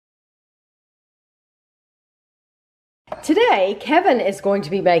Today, Kevin is going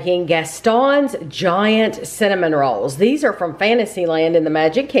to be making Gaston's giant cinnamon rolls. These are from Fantasyland in the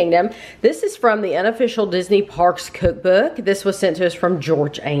Magic Kingdom. This is from the Unofficial Disney Parks Cookbook. This was sent to us from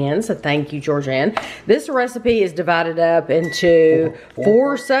George Ann, so thank you, George Ann. This recipe is divided up into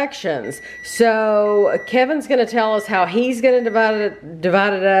 4 sections. So Kevin's going to tell us how he's going to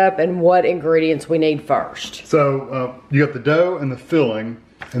divide it up and what ingredients we need first. So you got the dough and the filling.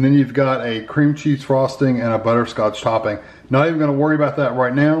 And then you've got a cream cheese frosting and a butterscotch topping. Not even going to worry about that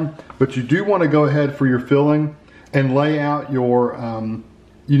right now, but you do want to go ahead for your filling and lay out your,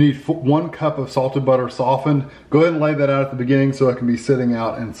 you need 1 cup of salted butter softened. Go ahead and lay that out at the beginning so it can be sitting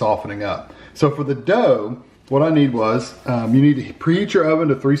out and softening up. So for the dough, what I need was, you need to preheat your oven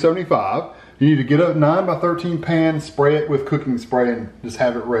to 375. You need to get a 9 by 13 pan, spray it with cooking spray and just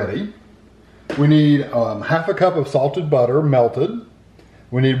have it ready. We need half a cup of salted butter melted.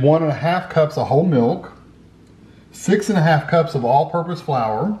 We need 1.5 cups of whole milk, 6.5 cups of all-purpose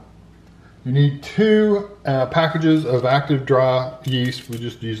flour. You need 2 packages of active dry yeast. We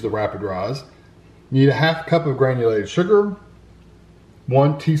just use the Rapid Rise. You need a 1/2 cup of granulated sugar,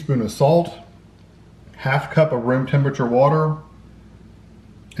 1 teaspoon of salt, 1/2 cup of room temperature water,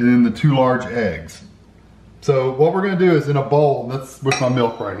 and then the 2 large eggs. So what we're going to do is in a bowl, that's with my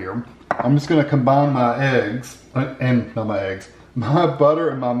milk right here, I'm just going to combine my eggs, and not my eggs, my butter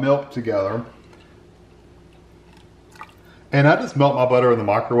and my milk together. And I just melt my butter in the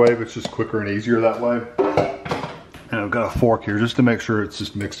microwave. It's just quicker and easier that way. And I've got a fork here just to make sure it's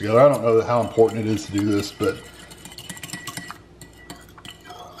just mixed together. I don't know how important it is to do this, but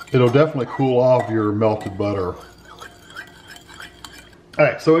it'll definitely cool off your melted butter. All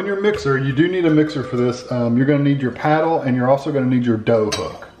right, so in your mixer, you do need a mixer for this. You're gonna need your paddle and you're also gonna need your dough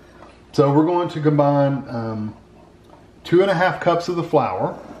hook. So we're going to combine 2.5 cups of the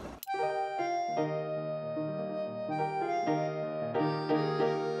flour.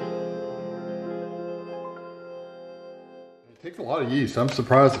 It takes a lot of yeast. I'm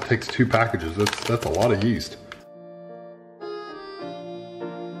surprised it takes 2 packages. That's a lot of yeast.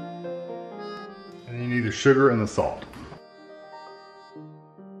 And you need the sugar and the salt.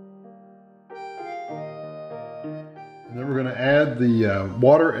 And then we're going to add the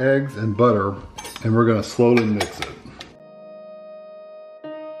water, eggs, and butter, and we're going to slowly mix it.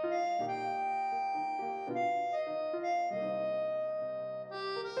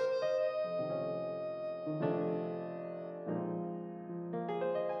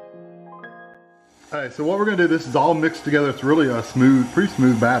 Alright, so what we're going to do, this is all mixed together. It's really a pretty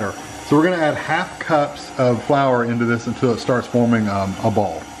smooth batter. So we're going to add 1/2 cups of flour into this until it starts forming a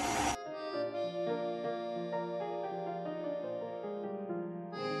ball.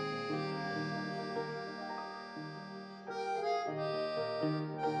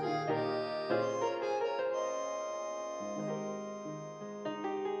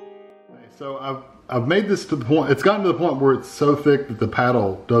 So I've made this to the point, it's gotten to the point where it's so thick that the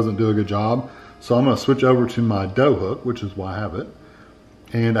paddle doesn't do a good job. So I'm going to switch over to my dough hook, which is why I have it.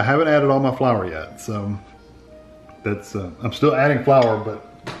 And I haven't added all my flour yet. So that's, I'm still adding flour, but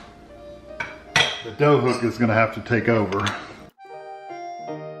the dough hook is going to have to take over.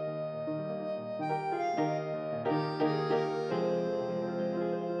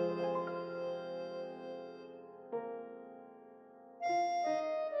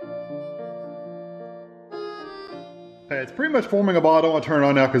 It's pretty much forming a ball. I don't want to turn it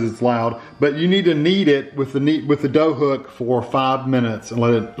on now because it's loud, but you need to knead it with the dough hook for 5 minutes and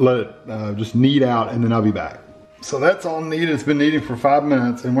let it just knead out, and then I'll be back. So that's all kneaded. It's been kneading for 5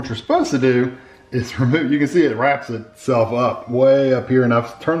 minutes, and what you're supposed to do is remove. You can see it wraps itself up way up here, and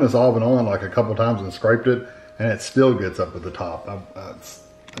I've turned this oven on like a couple times and scraped it, and it still gets up at the top. It's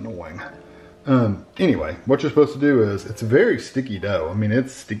annoying. Anyway, what you're supposed to do is, it's a very sticky dough. I mean,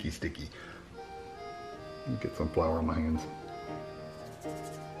 it's sticky. Get some flour on my hands.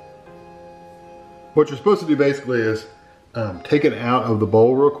 What you're supposed to do basically is take it out of the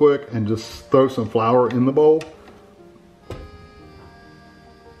bowl real quick and just throw some flour in the bowl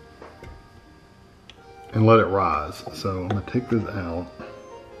and let it rise. So I'm going to take this out.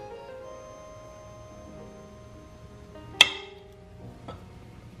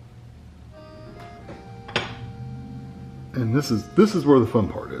 And this is where the fun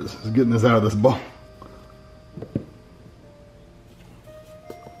part is getting this out of this bowl.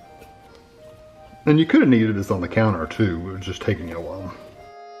 And you could have kneaded this on the counter too, it was just taking you a while.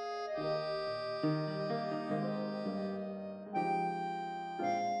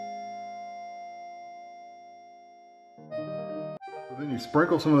 So then you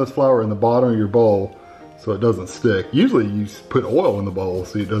sprinkle some of this flour in the bottom of your bowl so it doesn't stick. Usually you put oil in the bowl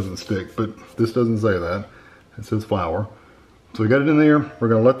so it doesn't stick, but this doesn't say that. It says flour. So we got it in there. We're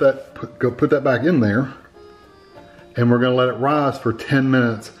gonna let that, put that back in there. And we're gonna let it rise for 10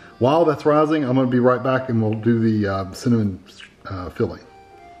 minutes. While that's rising, I'm gonna be right back and we'll do the cinnamon filling.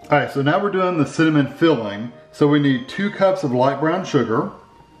 All right, so now we're doing the cinnamon filling. So we need 2 cups of light brown sugar,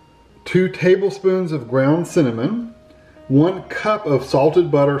 2 tablespoons of ground cinnamon, 1 cup of salted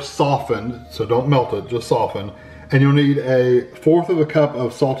butter softened, so don't melt it, just softened, and you'll need 1/4 of a cup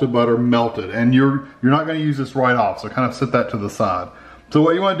of salted butter melted. And you're not gonna use this right off, so kind of set that to the side. So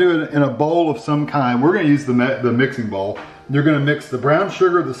what you wanna do in a bowl of some kind, we're gonna use the mixing bowl. You're gonna mix the brown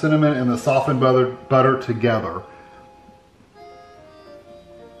sugar, the cinnamon, and the softened butter together.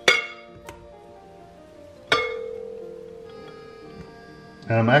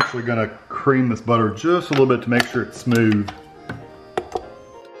 And I'm actually gonna cream this butter just a little bit to make sure it's smooth.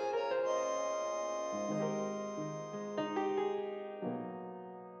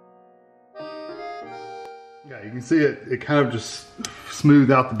 Yeah, you can see it kind of just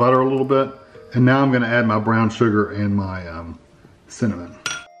smoothed out the butter a little bit. And now I'm gonna add my brown sugar and my cinnamon.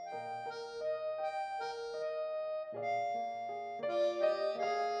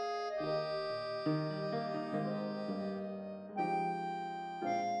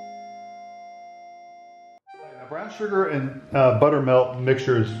 Brown sugar and buttermilk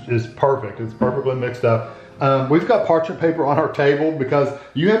mixture is perfect. It's perfectly mixed up. We've got parchment paper on our table because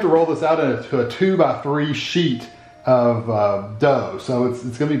you have to roll this out into a 2x3 sheet of dough. So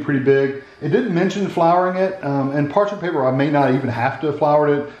it's gonna be pretty big. It didn't mention flouring it, and parchment paper I may not even have to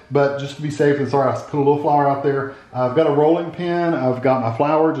flour it, but just to be safe and sorry, I put a little flour out there. I've got a rolling pin, I've got my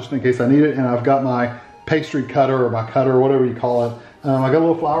flour just in case I need it, and I've got my pastry cutter or my cutter or whatever you call it. I got a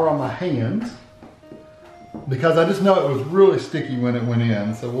little flour on my hands, because I just know it was really sticky when it went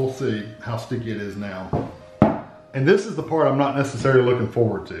in, so we'll see how sticky it is now. And this is the part I'm not necessarily looking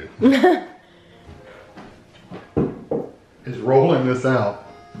forward to. Is rolling this out.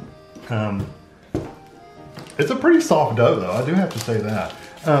 It's a pretty soft dough though, I do have to say that.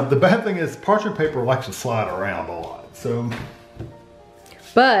 The bad thing is parchment paper likes to slide around a lot, so.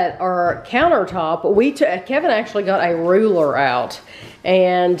 But our countertop, Kevin actually got a ruler out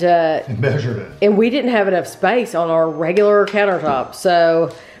and measured it. And we didn't have enough space on our regular countertop.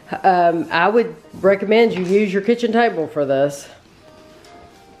 So I would recommend you use your kitchen table for this.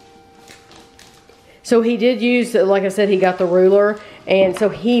 So he did use, like I said, he got the ruler, and so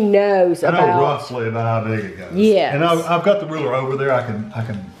he knows about. I know roughly about how big it goes. Yes. And I've got the ruler over there. I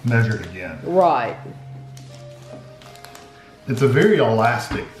can measure it again. Right. It's a very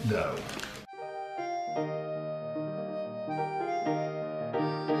elastic dough.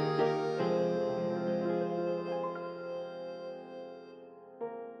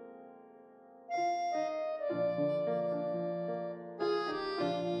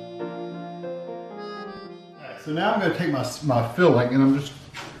 So now I'm going to take my filling and I'm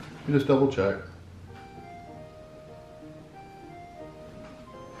just double check.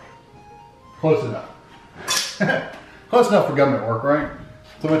 Close enough. Close enough for government work, right?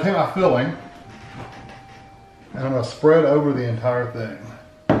 So I'm going to take my filling and I'm going to spread over the entire thing.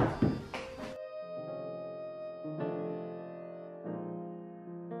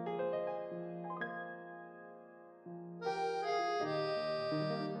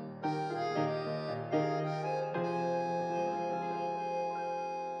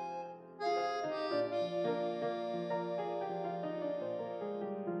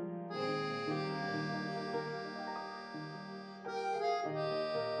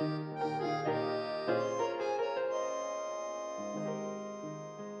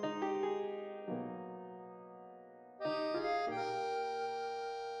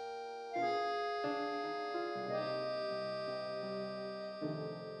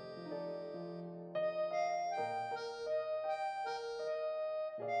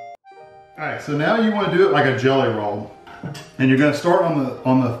 All right, so now you want to do it like a jelly roll, and you're going to start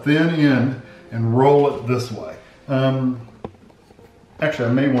on the thin end and roll it this way. Actually,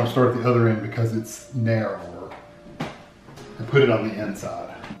 I may want to start at the other end because it's narrower, and put it on the inside.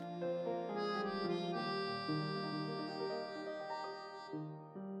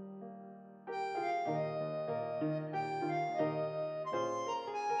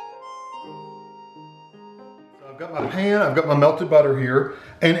 I've got my pan, I've got my melted butter here,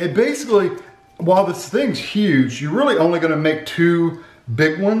 and it basically, while this thing's huge, you're really only gonna make 2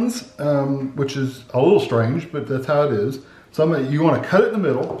 big ones, which is a little strange, but that's how it is. So you wanna cut it in the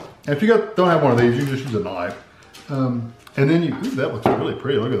middle, and if you don't have one of these, you can just use a knife. And then ooh, that looks really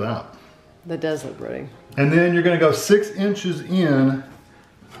pretty, look at that. That does look pretty. And then you're gonna go 6 inches in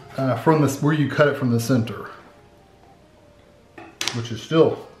from where you cut it from the center, which is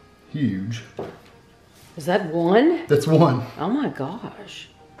still huge. Is that one? That's one. Oh my gosh.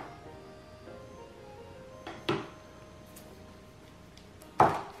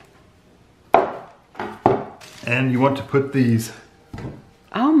 And you want to put these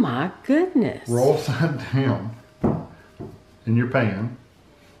Oh my goodness. roll side down in your pan.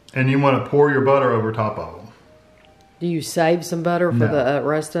 And you want to pour your butter over top of them. Do you save some butter for the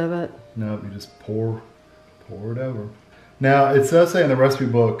rest of it? No, you just pour it over. Now, it does say in the recipe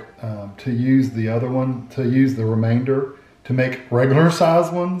book to use the other one, to use the remainder to make regular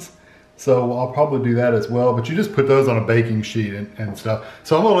size ones. So I'll probably do that as well, but you just put those on a baking sheet and stuff.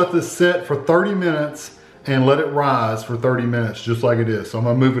 So I'm gonna let this sit for 30 minutes and let it rise for 30 minutes just like it is. So I'm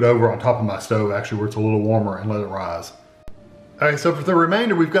gonna move it over on top of my stove actually where it's a little warmer and let it rise. All right, so for the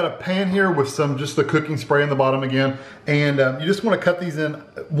remainder, we've got a pan here with just the cooking spray in the bottom again. And you just wanna cut these in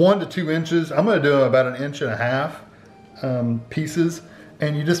 1 to 2 inches. I'm gonna do about 1.5 inches pieces.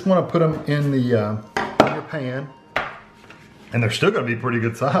 And you just wanna put them in your pan. And they're still gonna be pretty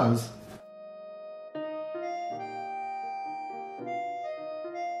good size.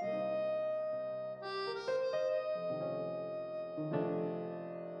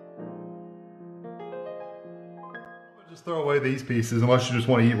 Just throw away these pieces unless you just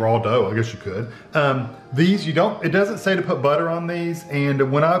want to eat raw dough. I guess you could. These you don't. It doesn't say to put butter on these. And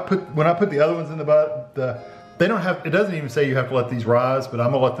when I put the other ones in they don't have. It doesn't even say you have to let these rise. But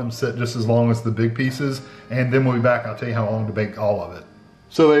I'm gonna let them sit just as long as the big pieces. And then we'll be back. I'll tell you how long to bake all of it.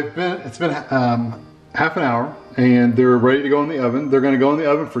 So it's been half an hour, and they're ready to go in the oven. They're going to go in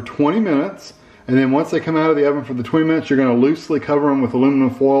the oven for 20 minutes. And then once they come out of the oven for the 20 minutes, you're going to loosely cover them with aluminum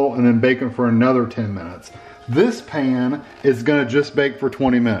foil and then bake them for another 10 minutes. This pan is going to just bake for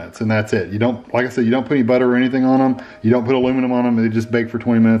 20 minutes and that's it. You don't, like I said, you don't put any butter or anything on them. You don't put aluminum on them. They just bake for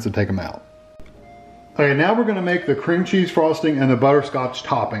 20 minutes and take them out. Okay, now we're going to make the cream cheese frosting and the butterscotch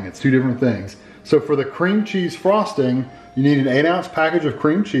topping. It's two different things. So for the cream cheese frosting, you need an 8-ounce package of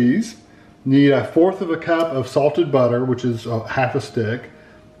cream cheese. You need 1/4 cup of salted butter, which is half a stick.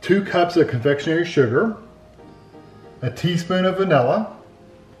 2 cups of confectionery sugar. A teaspoon of vanilla.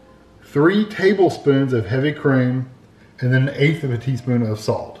 3 tablespoons of heavy cream, and then 1/8 of a teaspoon of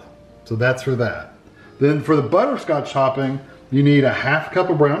salt. So that's for that. Then for the butterscotch topping, you need 1/2 cup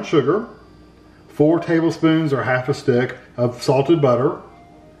of brown sugar, 4 tablespoons or half a stick of salted butter,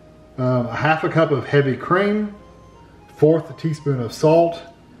 1/2 cup of heavy cream, 1/4 teaspoon of salt,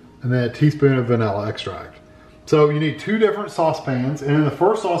 and then a teaspoon of vanilla extract. So you need 2 different saucepans, and in the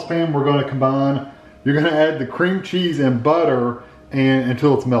first saucepan we're going to combine, you're going to add the cream cheese and butter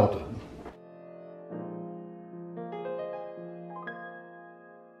until it's melted.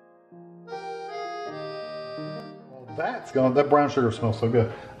 That's gone. That brown sugar smells so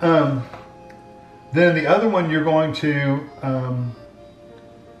good. Then the other one, you're going to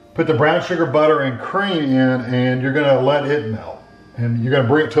put the brown sugar, butter, and cream in, and you're going to let it melt. And you're going to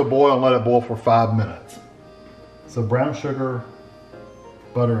bring it to a boil and let it boil for 5 minutes. So brown sugar,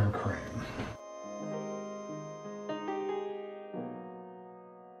 butter, and cream.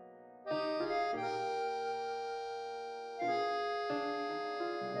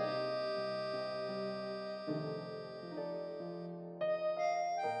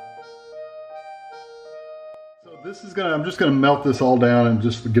 This is I'm just gonna melt this all down and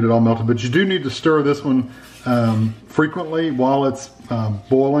just get it all melted, but you do need to stir this one frequently while it's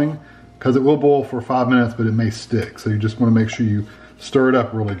boiling, because it will boil for 5 minutes, but it may stick. So you just wanna make sure you stir it up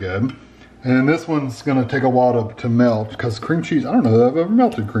really good. And this one's gonna take a while to melt, because cream cheese, I don't know that I've ever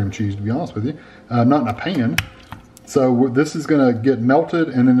melted cream cheese, to be honest with you. Not in a pan. So this is gonna get melted,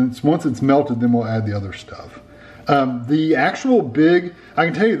 and then once it's melted, then we'll add the other stuff. The actual big, I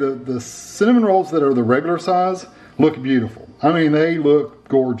can tell you the cinnamon rolls that are the regular size look beautiful. I mean, they look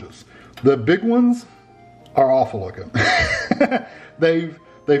gorgeous. The big ones are awful looking.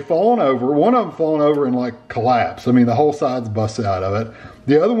 They've fallen over. One of them fallen over and like collapsed. I mean, the whole side's busted out of it.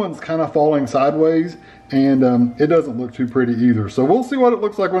 The other one's kind of falling sideways, and it doesn't look too pretty either. So we'll see what it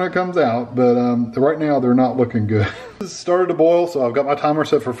looks like when it comes out, but right now they're not looking good. This started to boil, so I've got my timer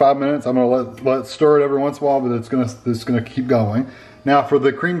set for 5 minutes. I'm gonna let it stir it every once in a while, but it's gonna keep going. Now for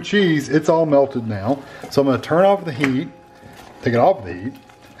the cream cheese, it's all melted now. So I'm gonna turn off the heat, take it off the heat,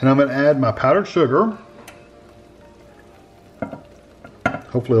 and I'm gonna add my powdered sugar.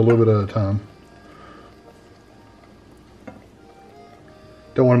 Hopefully a little bit at a time.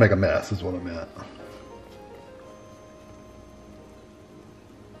 Don't want to make a mess is what I meant.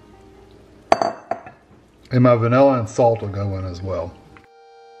 And my vanilla and salt will go in as well.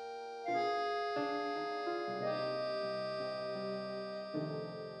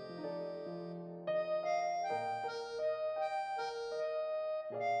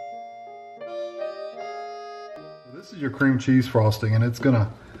 This is your cream cheese frosting, and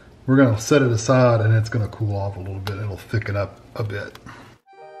we're gonna set it aside, and it's gonna cool off a little bit. It'll thicken up a bit.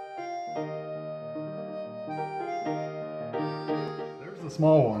 There's the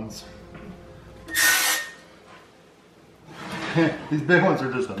small ones. These big ones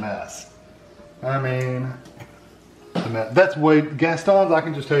are just a mess. I mean, that's way, Gaston's, I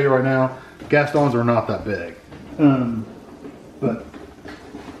can just tell you right now, Gaston's are not that big. But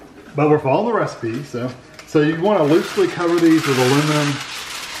we're following the recipe, so you want to loosely cover these with aluminum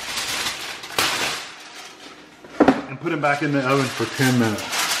and put them back in the oven for 10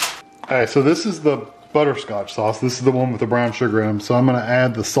 minutes. All right, so this is the butterscotch sauce. This is the one with the brown sugar in them. So I'm going to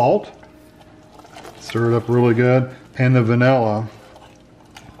add the salt, stir it up really good, and the vanilla.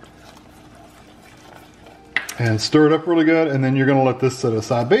 And stir it up really good, and then you're going to let this set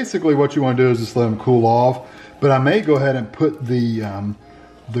aside. Basically what you want to do is just let them cool off. But I may go ahead and put the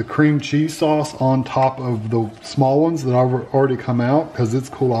cream cheese sauce on top of the small ones that have already come out, because it's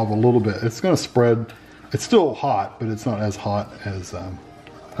cooled off a little bit. It's going to spread. It's still hot, but it's not as hot as, I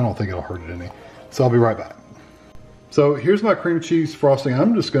don't think it'll hurt it any. So I'll be right back. So here's my cream cheese frosting.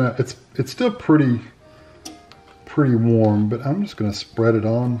 I'm just going to, it's still pretty warm, but I'm just going to spread it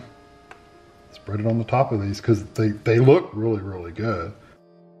on the top of these, because they look really, really good.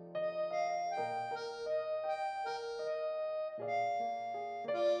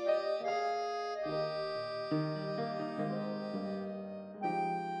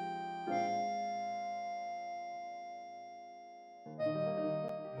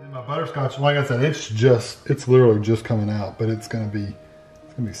 And my butterscotch, like I said, it's literally just coming out, but it's gonna be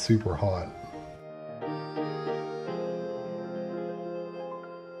super hot.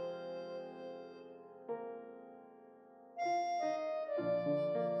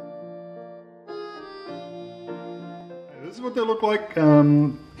 This is what they look like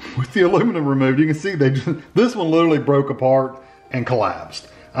with the aluminum removed. You can see this one literally broke apart and collapsed.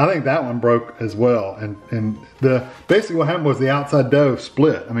 I think that one broke as well. And basically what happened was the outside dough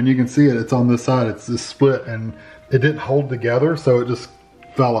split. I mean, you can see it, it's on this side, it's just split, and it didn't hold together, so it just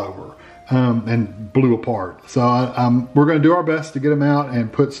fell over and blew apart. So we're gonna do our best to get them out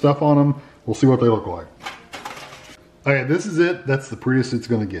and put stuff on them. We'll see what they look like. Okay, this is it. That's the prettiest it's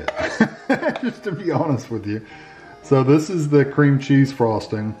gonna get, just to be honest with you. So this is the cream cheese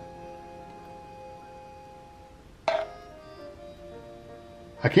frosting.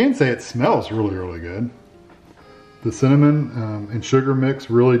 I can say it smells really, really good. The cinnamon and sugar mix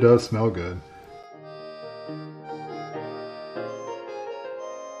really does smell good.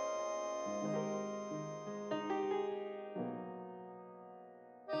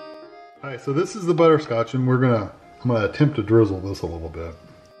 All right, so this is the butterscotch, and I'm gonna attempt to drizzle this a little bit.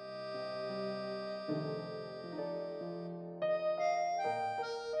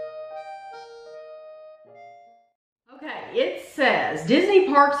 It says, Disney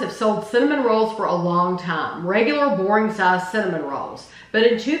parks have sold cinnamon rolls for a long time, regular boring size cinnamon rolls. But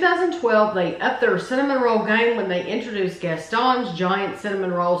in 2012, they upped their cinnamon roll game when they introduced Gaston's giant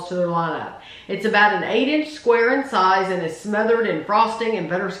cinnamon rolls to their lineup. It's about an 8-inch square in size and is smothered in frosting and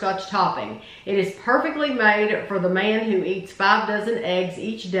butterscotch topping. It is perfectly made for the man who eats 5 dozen eggs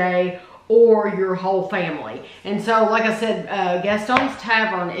each day, or your whole family. And so, like I said, Gaston's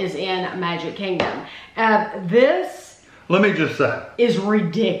Tavern is in Magic Kingdom. This Let me just say, is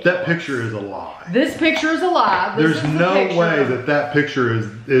ridiculous. That picture is a lie. This picture is a lie. There's no way that picture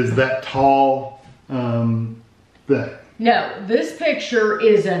is that tall thing. No, this picture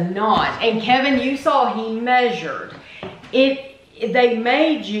is a knot. And Kevin, you saw he measured. They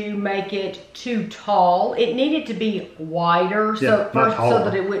made you make it too tall. It needed to be wider, so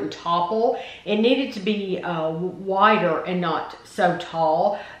that it wouldn't topple. It needed to be wider and not so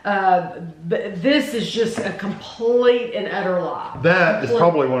tall. But this is just a complete and utter lie. That is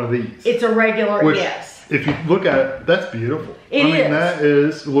probably one of these. It's a regular, yes. If you look at it, that's beautiful. I mean, that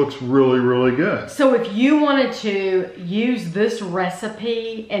looks really, really good. So if you wanted to use this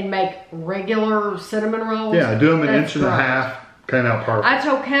recipe and make regular cinnamon rolls, yeah, do them an inch and a half. Came out perfect. I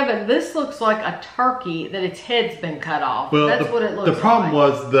told Kevin, this looks like a turkey that its head's been cut off. Well, that's what it looks like. The problem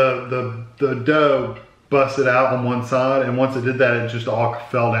was the dough busted out on one side, and once it did that, it just all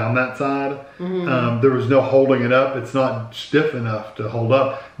fell down that side. Mm-hmm. There was no holding it up. It's not stiff enough to hold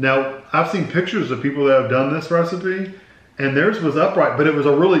up. Now, I've seen pictures of people that have done this recipe, and theirs was upright, but it was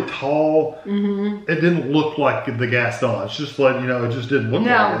a really tall, it didn't look like the Gaston. It's just like, it just didn't look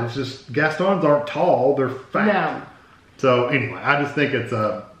like it. It's just, Gastons aren't tall, they're fat. No. So anyway, I just think it's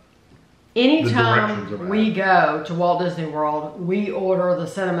anytime we go to Walt Disney World, we order the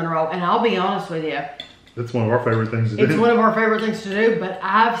cinnamon roll. And I'll be honest with you, That's one of our favorite things to do. It's one of our favorite things to do, but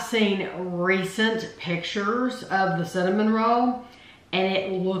I've seen recent pictures of the cinnamon roll, and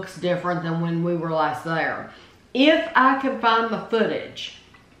it looks different than when we were last there. If I can find the footage,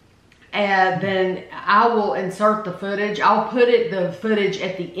 then I will insert the footage. I'll put the footage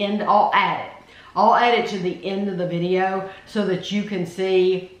at the end. I'll add it to the end of the video so that you can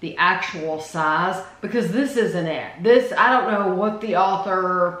see the actual size, because this isn't it. This, I don't know what the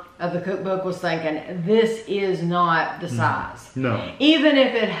author of the cookbook was thinking. This is not the size. No. Even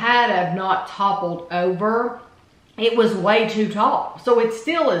if it had have not toppled over, it was way too tall. So it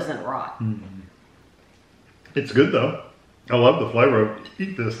still isn't right. Mm-hmm. It's good though. I love the flavor.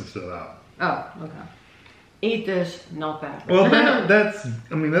 Eat this instead of that. Oh, okay. Eat this, not that. Well,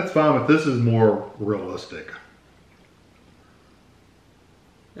 that's fine, but this is more realistic.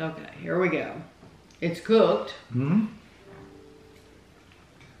 Okay, here we go. It's cooked. Mm-hmm.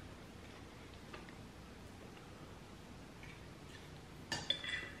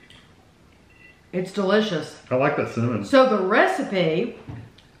 It's delicious. I like that cinnamon. So the recipe,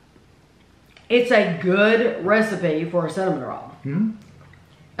 it's a good recipe for a cinnamon roll. Mm-hmm.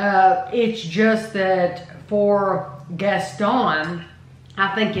 It's just that for Gaston,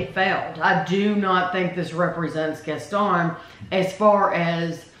 I think it failed. I do not think this represents Gaston as far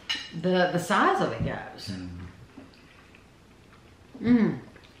as the size of it goes. Mm.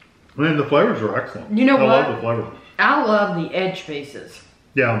 I mean, the flavors are excellent. You know what? I love the flavor. I love the edge pieces.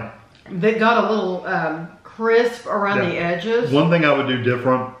 Yeah. They got a little crisp around the edges. One thing I would do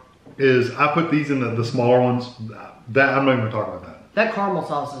different is I put these in the smaller ones. That I'm not even talking about that. That caramel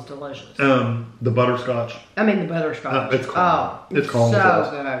sauce is delicious. The butterscotch. I mean the butterscotch. It's caramel. It's caramel so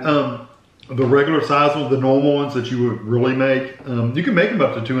sauce. good. The regular size ones, the normal ones that you would really make, you can make them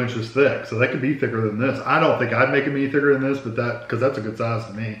up to 2 inches thick, so they could be thicker than this. I don't think I'd make them any thicker than this, but because that's a good size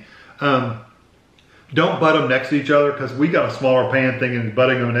to me. Don't butt them next to each other, because we got a smaller pan thing, and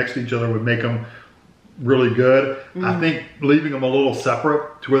butting them next to each other would make them really good. I think leaving them a little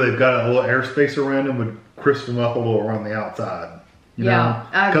separate to where they've got a little airspace around them would crisp them up a little around the outside. You know?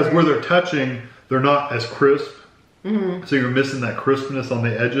 Because where they're touching, they're not as crisp. So you're missing that crispness on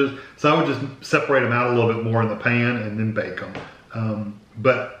the edges. So I would just separate them out a little bit more in the pan and then bake them.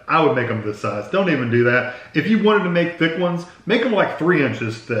 But I would make them this size. Don't even do that. If you wanted to make thick ones, make them like 3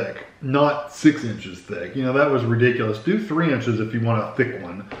 inches thick, not 6 inches thick. You know, that was ridiculous. Do 3 inches if you want a thick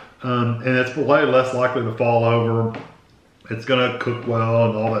one. And it's way less likely to fall over. It's gonna cook well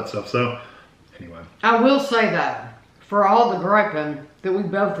and all that stuff. So anyway. I will say that for all the griping that we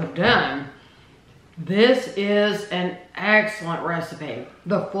both have done, this is an excellent recipe.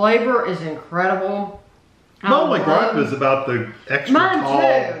 The flavor is incredible. My only gripe is about the extra tall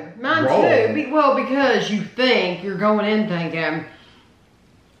Mine roll. too. Well, because you're going in thinking,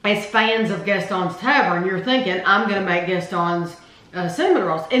 as fans of Gaston's Tavern, you're thinking, I'm going to make Gaston's cinnamon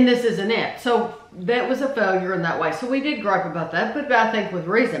rolls, and this isn't it. So that was a failure in that way. So we did gripe about that, but I think with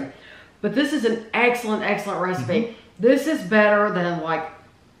reason. But this is an excellent, excellent recipe. This is better than like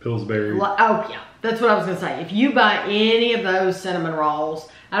Pillsbury. Oh yeah, that's what I was gonna say. If you buy any of those cinnamon rolls,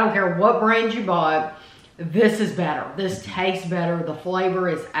 I don't care what brand you bought, this is better. This tastes better. The flavor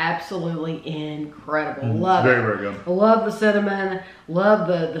is absolutely incredible. Love it. Very, very good. Love the cinnamon. Love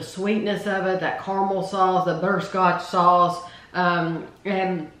the sweetness of it. That caramel sauce, the butterscotch sauce,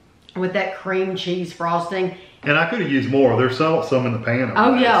 and with that cream cheese frosting. And I could have used more. There's some in the pan.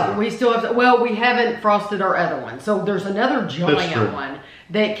 Oh yeah, we still have. Well, we haven't frosted our other one, so there's another giant one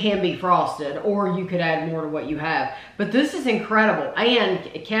that can be frosted, or you could add more to what you have. But this is incredible. And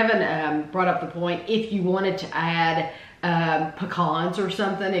Kevin brought up the point: if you wanted to add pecans or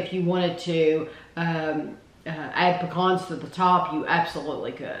something, if you wanted to add pecans to the top, you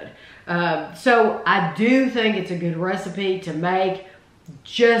absolutely could. So I do think it's a good recipe to make.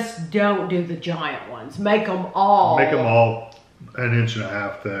 Just don't do the giant ones. Make them all. Make them all 1.5 inches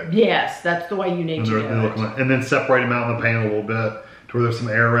thick. Yes, that's the way you need to do it. And then separate them out in the pan a little bit to where there's some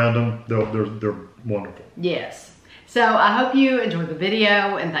air around them. They're wonderful. Yes. So I hope you enjoyed the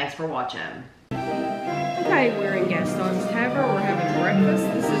video, and thanks for watching. Okay, we're in Gaston's Tavern. We're having breakfast.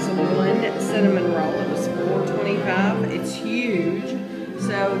 This is one cinnamon roll. It was $4.25. It's huge.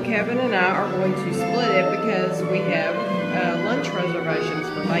 So Kevin and I are going to split it because we have lunch reservations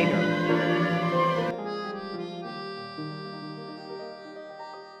for later.